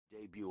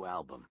debut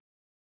album,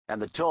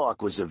 and the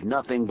talk was of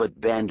nothing but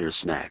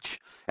Bandersnatch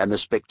and the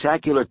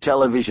spectacular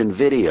television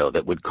video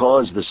that would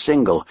cause the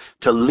single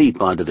to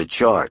leap onto the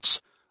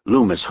charts.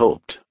 Loomis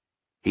hoped.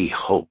 He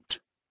hoped.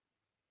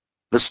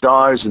 The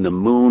stars and the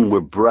moon were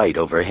bright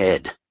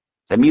overhead.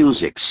 The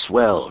music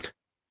swelled.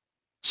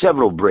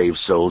 Several brave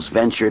souls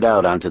ventured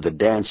out onto the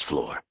dance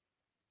floor.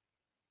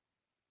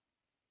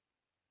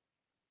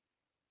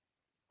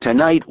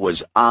 Tonight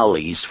was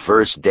Ollie's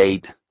first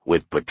date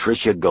with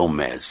Patricia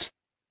Gomez.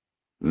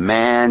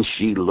 Man,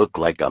 she looked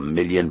like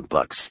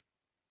 $1,000,000.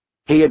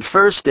 He had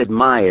first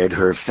admired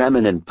her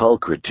feminine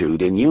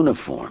pulchritude in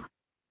uniform,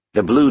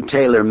 the blue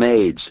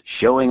tailor-mades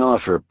showing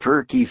off her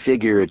perky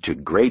figure to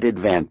great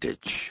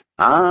advantage.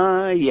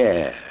 Ah,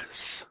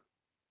 yes.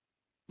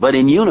 But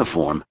in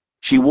uniform,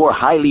 she wore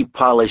highly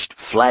polished,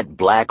 flat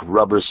black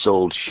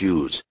rubber-soled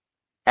shoes,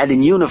 and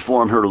in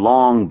uniform her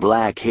long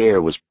black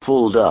hair was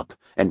pulled up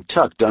and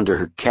tucked under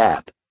her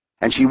cap,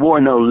 and she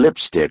wore no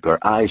lipstick or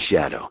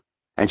eyeshadow,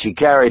 and she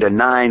carried a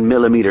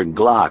 9mm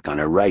Glock on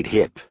her right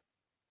hip.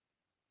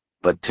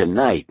 But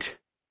tonight,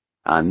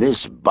 on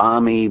this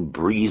balmy,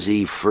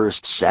 breezy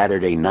first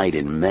Saturday night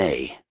in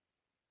May,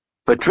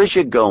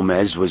 Patricia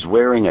Gomez was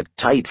wearing a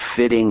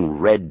tight-fitting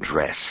red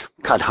dress,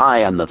 cut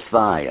high on the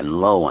thigh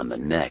and low on the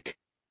neck.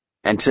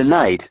 And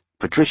tonight,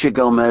 Patricia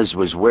Gomez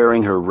was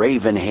wearing her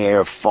raven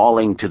hair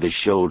falling to the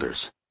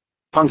shoulders,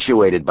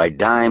 punctuated by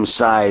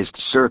dime-sized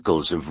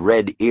circles of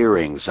red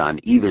earrings on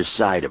either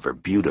side of her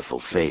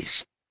beautiful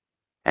face.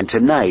 And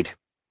tonight,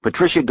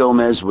 Patricia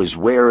Gomez was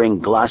wearing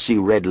glossy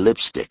red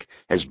lipstick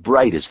as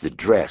bright as the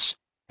dress,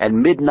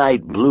 and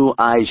midnight blue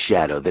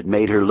eyeshadow that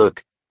made her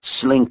look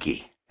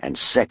slinky and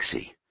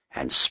sexy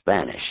and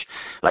Spanish,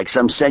 like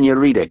some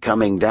senorita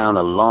coming down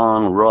a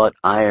long wrought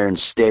iron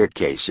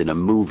staircase in a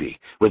movie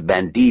with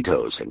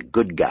banditos and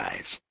good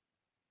guys.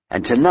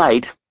 And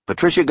tonight,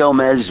 Patricia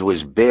Gomez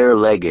was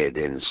bare-legged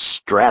in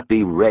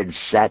strappy red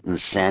satin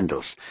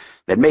sandals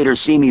that made her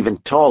seem even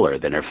taller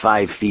than her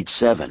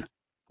 5'7",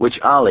 which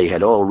Ollie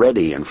had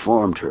already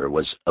informed her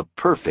was a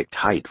perfect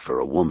height for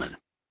a woman.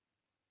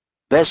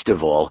 Best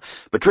of all,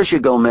 Patricia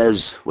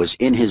Gomez was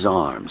in his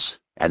arms,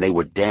 and they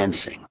were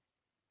dancing.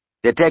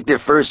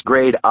 Detective First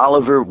Grade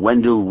Oliver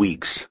Wendell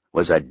Weeks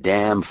was a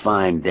damn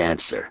fine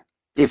dancer,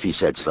 if he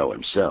said so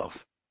himself.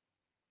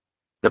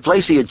 The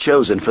place he had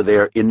chosen for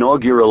their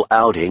inaugural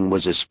outing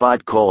was a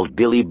spot called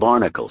Billy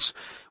Barnacle's,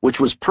 which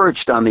was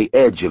perched on the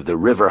edge of the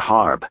River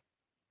Harb.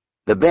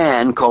 The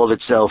band called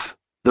itself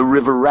the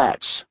River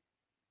Rats.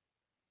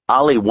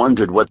 Ollie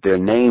wondered what their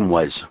name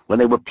was when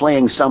they were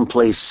playing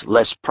someplace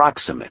less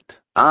proximate.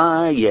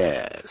 Ah,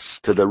 yes,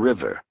 to the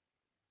river.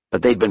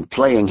 But they'd been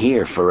playing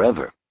here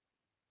forever.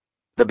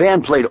 The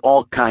band played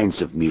all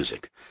kinds of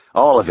music,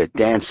 all of it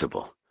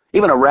danceable,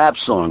 even a rap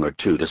song or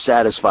two to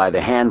satisfy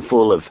the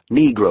handful of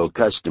Negro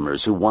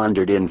customers who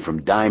wandered in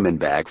from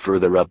Diamondback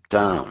further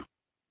uptown.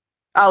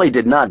 Ollie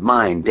did not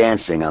mind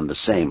dancing on the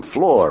same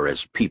floor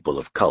as people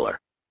of color,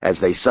 as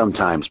they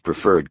sometimes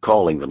preferred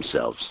calling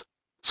themselves,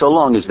 so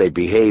long as they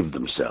behaved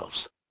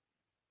themselves.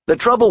 The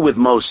trouble with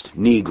most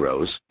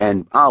Negroes,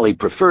 and Ollie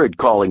preferred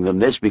calling them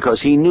this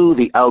because he knew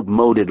the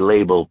outmoded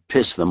label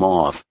pissed them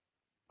off,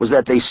 was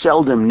that they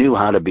seldom knew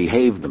how to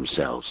behave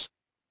themselves.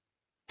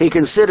 He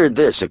considered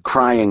this a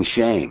crying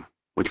shame,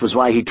 which was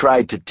why he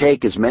tried to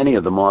take as many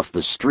of them off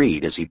the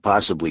street as he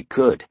possibly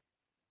could.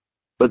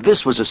 But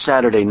this was a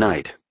Saturday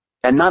night,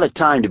 and not a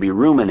time to be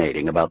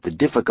ruminating about the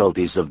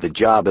difficulties of the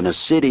job in a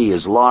city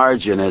as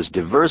large and as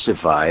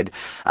diversified,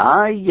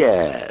 ah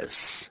yes,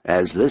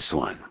 as this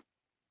one.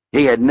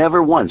 He had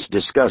never once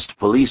discussed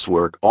police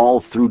work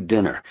all through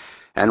dinner,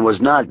 and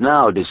was not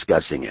now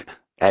discussing it,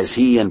 as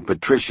he and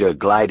Patricia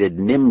glided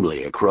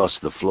nimbly across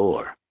the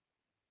floor.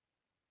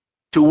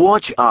 To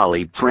watch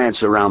Ollie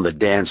prance around the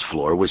dance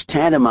floor was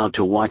tantamount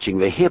to watching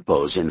the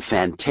hippos in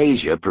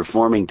Fantasia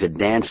performing to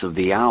Dance of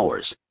the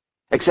Hours,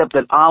 except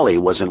that Ollie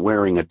wasn't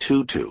wearing a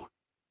tutu.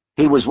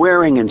 He was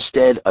wearing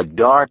instead a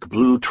dark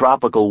blue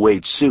tropical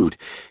weight suit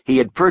he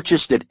had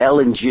purchased at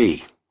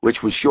L&G,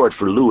 which was short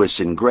for Lewis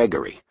and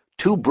Gregory,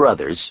 two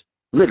brothers,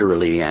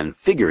 literally and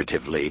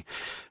figuratively,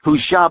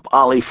 whose shop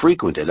Ollie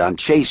frequented on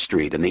Chase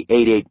Street in the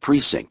 8-8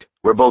 precinct,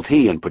 where both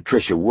he and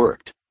Patricia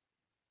worked.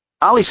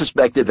 Ollie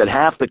suspected that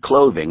half the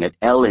clothing at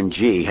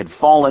L&G had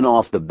fallen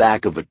off the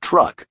back of a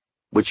truck,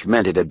 which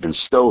meant it had been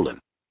stolen.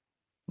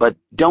 But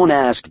don't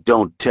ask,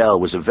 don't tell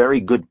was a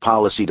very good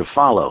policy to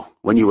follow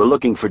when you were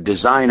looking for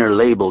designer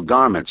label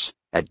garments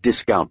at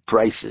discount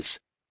prices.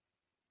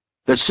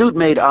 The suit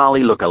made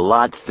Ollie look a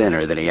lot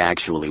thinner than he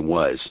actually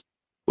was,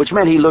 which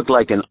meant he looked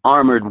like an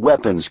armored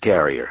weapons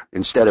carrier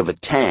instead of a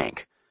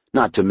tank,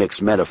 not to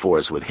mix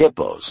metaphors with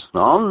hippos.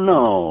 Oh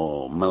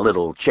no, my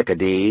little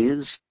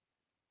chickadees.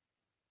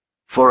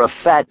 For a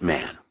fat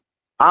man,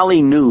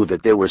 Ollie knew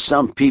that there were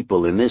some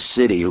people in this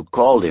city who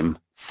called him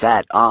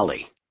Fat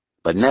Ollie,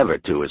 but never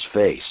to his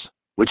face,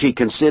 which he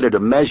considered a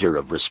measure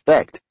of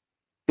respect.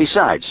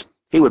 Besides,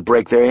 he would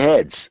break their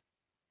heads.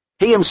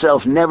 He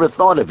himself never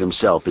thought of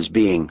himself as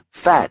being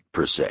fat,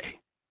 per se.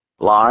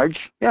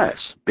 Large?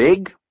 Yes.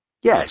 Big?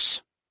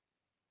 Yes.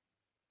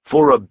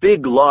 For a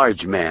big,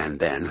 large man,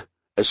 then,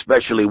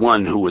 especially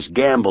one who was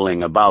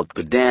gambling about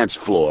the dance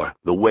floor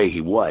the way he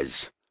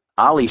was,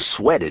 Ollie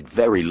sweated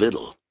very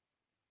little.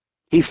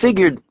 He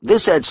figured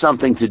this had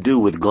something to do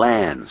with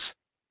glands.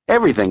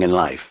 Everything in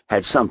life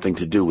had something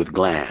to do with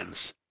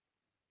glands.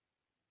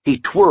 He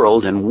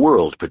twirled and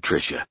whirled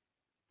Patricia.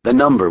 The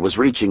number was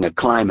reaching a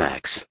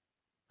climax.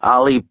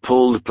 Ollie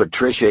pulled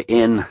Patricia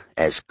in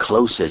as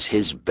close as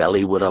his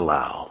belly would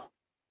allow.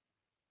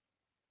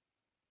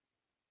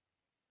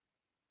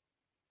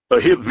 A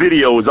hip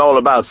video is all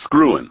about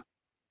screwing,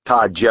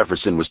 Todd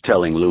Jefferson was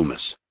telling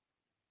Loomis.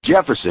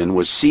 Jefferson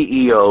was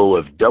CEO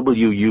of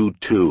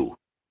WU2.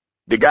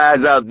 The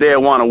guys out there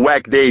want to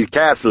whack their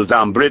castles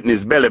on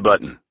Brittany's belly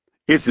button.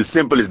 It's as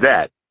simple as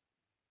that.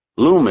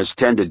 Loomis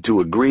tended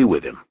to agree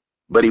with him,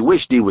 but he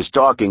wished he was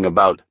talking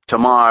about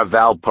Tamar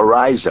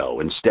Valparaiso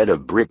instead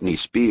of Britney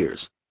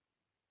Spears.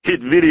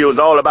 Hit videos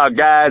all about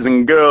guys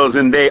and girls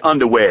in their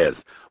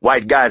underwears.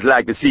 White guys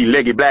like to see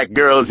leggy black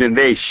girls in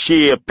their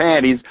sheer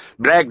panties.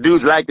 Black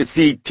dudes like to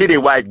see titty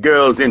white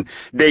girls in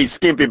their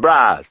skimpy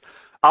bras.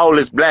 All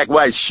this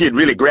black-white shit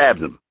really grabs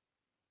them.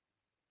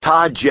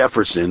 Todd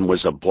Jefferson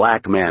was a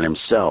black man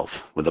himself,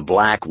 with a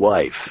black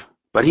wife,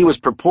 but he was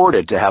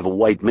purported to have a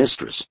white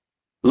mistress.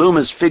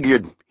 Loomis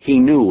figured he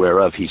knew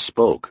whereof he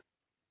spoke.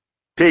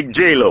 Take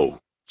J-Lo.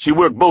 She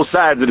worked both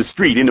sides of the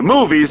street. In the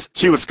movies,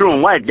 she was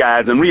screwing white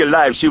guys. In real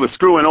life, she was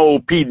screwing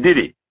old P.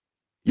 Diddy.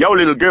 Your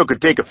little girl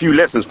could take a few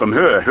lessons from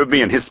her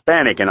being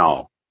Hispanic and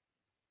all.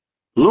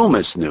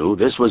 Loomis knew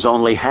this was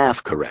only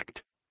half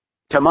correct.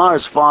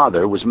 Tamar's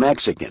father was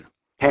Mexican,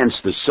 hence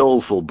the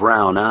soulful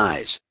brown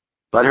eyes,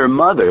 but her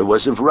mother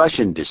was of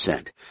Russian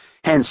descent,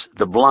 hence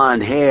the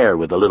blonde hair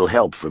with a little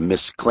help from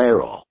Miss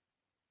Clairol.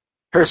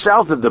 Her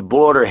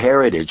south-of-the-border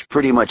heritage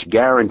pretty much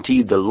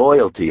guaranteed the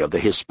loyalty of the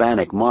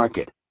Hispanic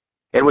market.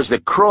 It was the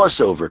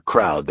crossover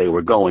crowd they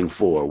were going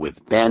for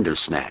with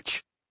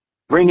Bandersnatch.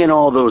 Bring in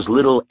all those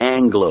little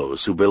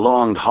Anglos who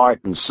belonged heart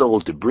and soul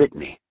to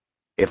Brittany.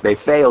 If they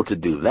failed to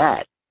do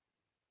that...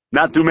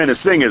 Not too many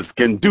singers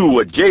can do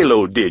what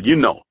J-Lo did, you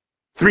know.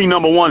 3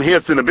 #1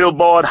 hits in the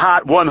Billboard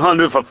Hot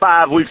 100 for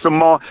 5 weeks or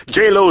more.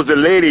 J-Lo's the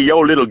lady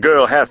your little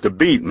girl has to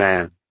beat,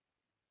 man.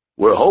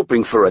 We're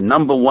hoping for a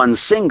 #1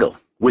 single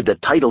with the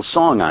title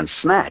song on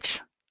Snatch,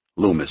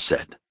 Loomis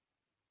said.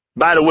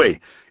 By the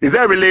way, is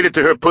that related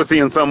to her pussy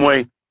in some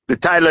way? The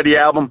title of the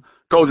album?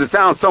 'Cause it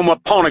sounds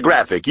somewhat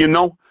pornographic, you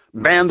know?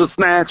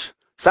 Bandersnatch?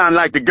 Sound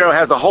like the girl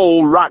has a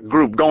whole rock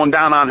group going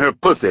down on her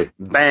pussy.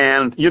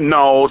 Band, you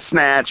know,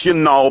 snatch, you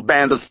know,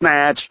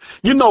 Bandersnatch.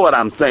 You know what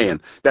I'm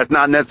saying. That's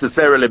not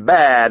necessarily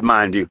bad,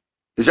 mind you.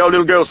 Did your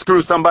little girl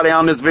screw somebody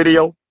on this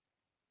video?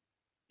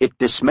 It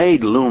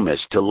dismayed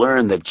Loomis to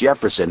learn that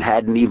Jefferson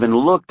hadn't even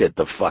looked at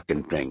the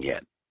fucking thing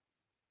yet.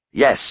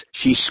 Yes,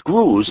 she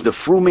screws the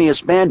Frumious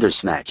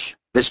Bandersnatch,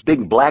 this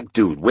big black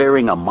dude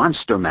wearing a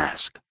monster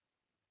mask.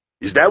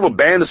 Is that what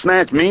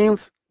Bandersnatch means?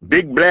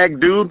 Big black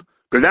dude?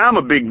 'Cause I'm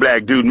a big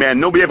black dude,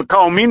 man. Nobody ever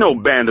called me no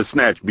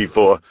Bandersnatch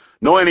before,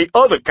 nor any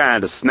other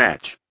kind of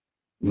snatch.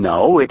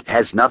 No, it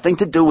has nothing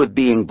to do with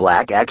being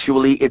black.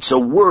 Actually, it's a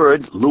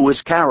word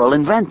Lewis Carroll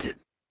invented.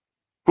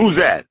 Who's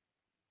that?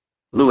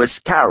 Lewis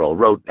Carroll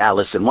wrote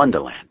Alice in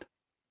Wonderland.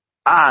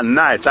 Ah,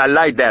 nice. I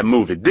like that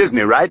movie.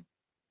 Disney, right?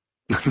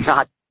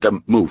 Not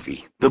the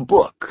movie, the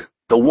book,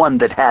 the one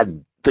that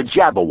had the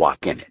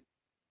Jabberwock in it.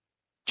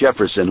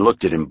 Jefferson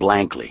looked at him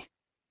blankly.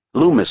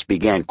 Loomis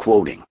began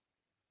quoting,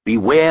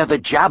 "Beware the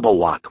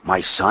Jabberwock,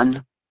 my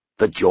son,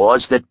 the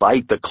jaws that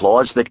bite, the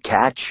claws that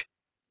catch.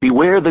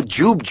 Beware the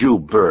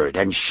Jube bird,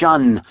 and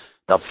shun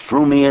the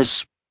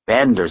Frumious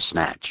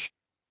Bandersnatch."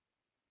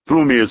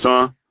 Frumious,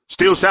 huh?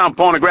 Still sound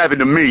pornographic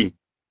to me.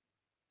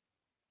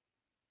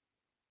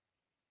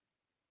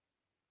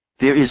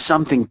 There is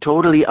something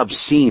totally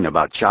obscene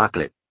about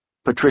chocolate,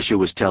 Patricia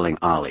was telling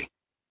Ollie.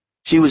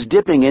 She was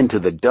dipping into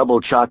the double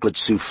chocolate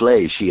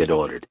souffle she had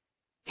ordered.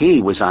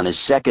 He was on his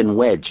second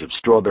wedge of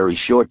strawberry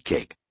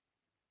shortcake.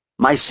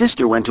 My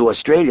sister went to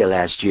Australia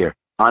last year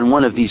on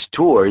one of these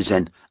tours,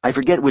 and I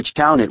forget which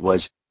town it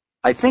was.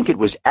 I think it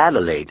was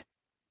Adelaide.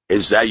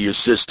 Is that your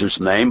sister's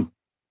name?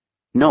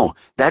 No,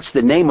 that's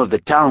the name of the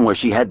town where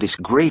she had this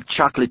great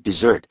chocolate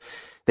dessert.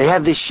 They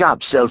have this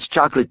shop sells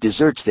chocolate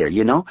desserts there,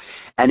 you know,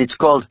 and it's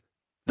called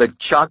the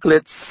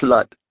Chocolate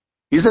Slut.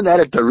 Isn't that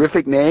a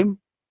terrific name?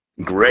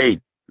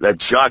 Great. The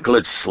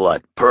Chocolate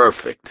Slut.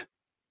 Perfect.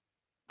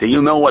 Do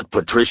you know what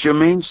Patricia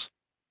means?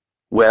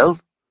 Well,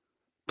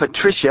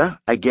 Patricia,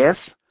 I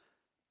guess.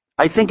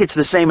 I think it's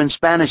the same in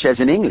Spanish as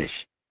in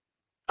English.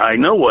 I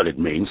know what it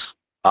means,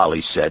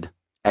 Ollie said,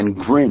 and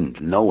grinned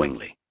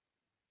knowingly.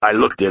 I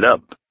looked it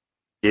up.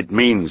 It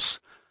means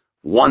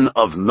one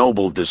of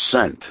noble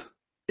descent.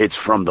 It's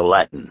from the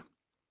Latin.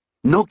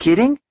 No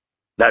kidding?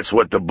 That's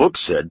what the book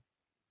said.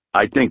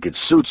 I think it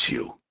suits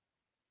you.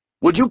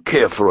 Would you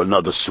care for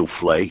another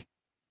souffle?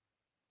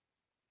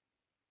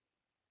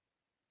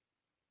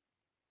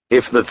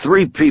 If the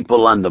 3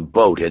 people on the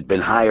boat had been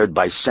hired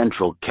by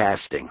Central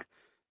Casting,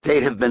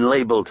 they'd have been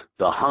labeled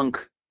the hunk,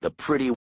 the pretty